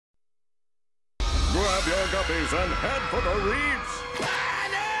grab your guppies and head for the reefs.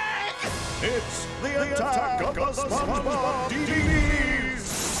 Panic! It's the attack of the SpongeBob DVDs.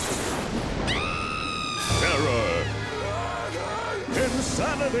 Terror.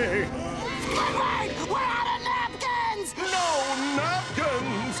 Insanity. Wait! We're out of napkins! No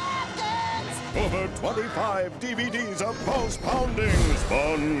napkins. Napkins! Over 25 DVDs of post-pounding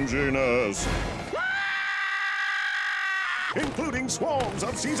sponginess. Including swarms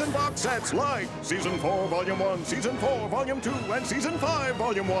of season box sets like Season 4, Volume 1, Season 4, Volume 2, and Season 5,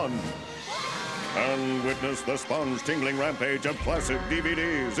 Volume 1. And witness the sponge-tingling rampage of classic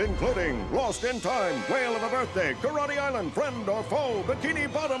DVDs, including Lost in Time, Whale of a Birthday, Karate Island, Friend or Foe, Bikini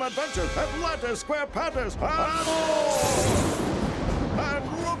Bottom Adventures, Atlantis, Squarepantis, and more! And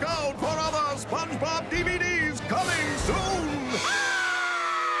look out for other SpongeBob DVDs coming soon!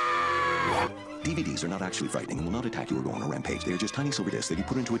 DVDs are not actually frightening and will not attack you or go on a rampage. They are just tiny silver discs that you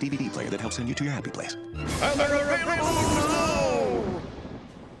put into a DVD player that helps send you to your happy place. And they're available